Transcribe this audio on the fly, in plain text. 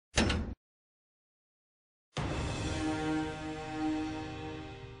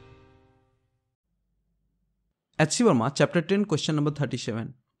H.C. Verma, Chapter 10, Question number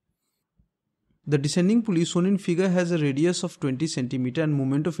 37. The descending pulley shown in figure has a radius of 20 cm and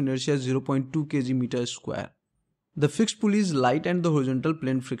moment of inertia 0.2 kg meter square. The fixed pulley is light and the horizontal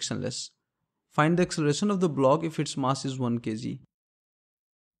plane frictionless. Find the acceleration of the block if its mass is 1 kg.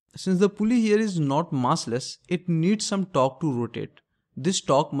 Since the pulley here is not massless, it needs some torque to rotate. This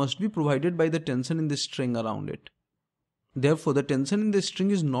torque must be provided by the tension in the string around it. Therefore, the tension in the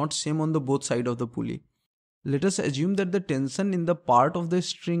string is not same on the both sides of the pulley. Let us assume that the tension in the part of the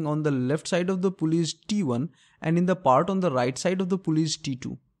string on the left side of the pulley is T1 and in the part on the right side of the pulley is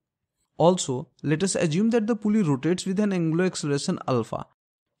T2. Also, let us assume that the pulley rotates with an angular acceleration alpha.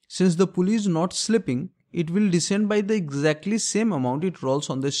 Since the pulley is not slipping, it will descend by the exactly same amount it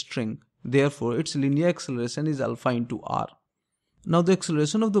rolls on the string. Therefore, its linear acceleration is alpha into r. Now the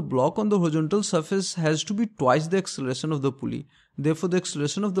acceleration of the block on the horizontal surface has to be twice the acceleration of the pulley. Therefore, the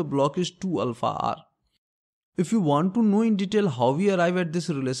acceleration of the block is 2 alpha r. If you want to know in detail how we arrive at this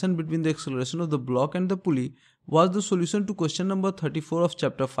relation between the acceleration of the block and the pulley, watch the solution to question number 34 of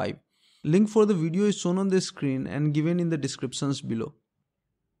chapter 5. Link for the video is shown on the screen and given in the descriptions below.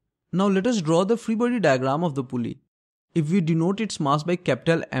 Now let us draw the free body diagram of the pulley. If we denote its mass by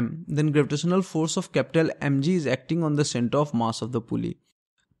capital M, then gravitational force of capital Mg is acting on the center of mass of the pulley.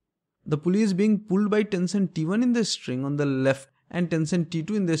 The pulley is being pulled by tension T1 in the string on the left and tension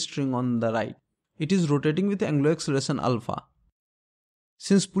T2 in the string on the right. It is rotating with angular acceleration alpha.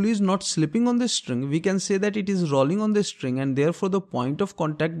 Since pulley is not slipping on the string, we can say that it is rolling on the string and therefore the point of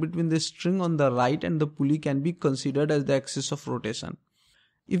contact between the string on the right and the pulley can be considered as the axis of rotation.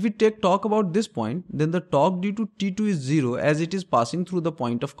 If we take torque about this point, then the torque due to T2 is 0 as it is passing through the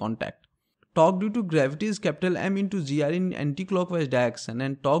point of contact. Torque due to gravity is capital M into gr in anti-clockwise direction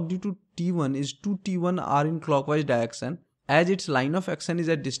and torque due to T1 is 2T1r in clockwise direction as its line of action is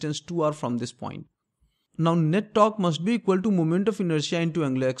at distance 2r from this point. Now net torque must be equal to moment of inertia into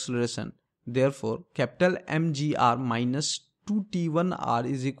angular acceleration. Therefore, capital Mgr minus 2T1r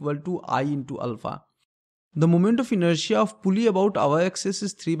is equal to I into alpha. The moment of inertia of pulley about our axis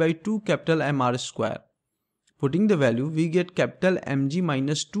is 3 by 2 capital Mr square. Putting the value, we get capital Mg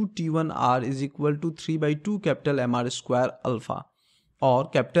minus 2T1r is equal to 3 by 2 capital Mr square alpha, or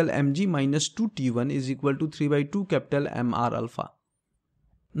capital Mg minus 2T1 is equal to 3 by 2 capital Mr alpha.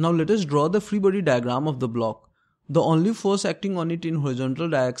 Now let us draw the free body diagram of the block. The only force acting on it in horizontal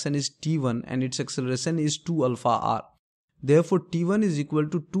direction is T1 and its acceleration is 2 alpha r. Therefore T1 is equal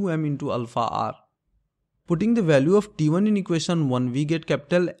to 2m into alpha r. Putting the value of T1 in equation 1, we get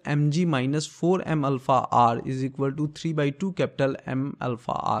capital Mg minus 4m alpha r is equal to 3 by 2 capital M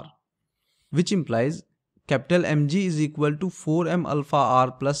alpha r, which implies capital Mg is equal to 4m alpha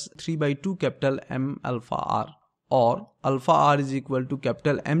r plus 3 by 2 capital M alpha r, or alpha r is equal to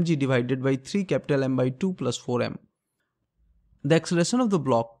capital Mg divided by 3 capital M by 2 plus 4m. The acceleration of the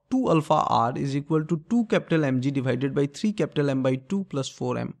block 2 alpha r is equal to 2 capital Mg divided by 3 capital M by 2 plus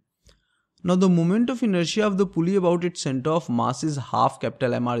 4m. Now the moment of inertia of the pulley about its center of mass is half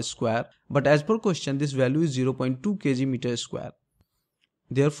capital Mr square, but as per question this value is 0.2 kg meter square.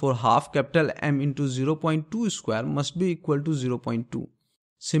 Therefore half capital M into 0.2 square must be equal to 0.2.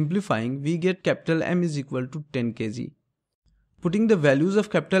 Simplifying, we get capital M is equal to 10 kg. Putting the values of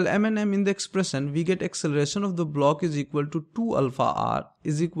capital M and M in the expression, we get acceleration of the block is equal to 2 alpha r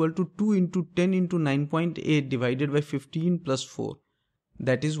is equal to 2 into 10 into 9.8 divided by 15 plus 4.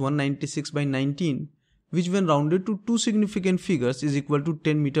 That is 196 by 19, which when rounded to two significant figures is equal to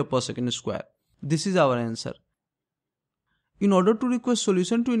 10 meter per second square. This is our answer. In order to request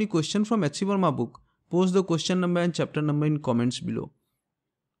solution to any question from H.C. Verma book, post the question number and chapter number in comments below.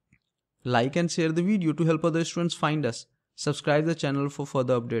 Like and share the video to help other students find us. Subscribe the channel for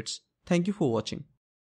further updates. Thank you for watching.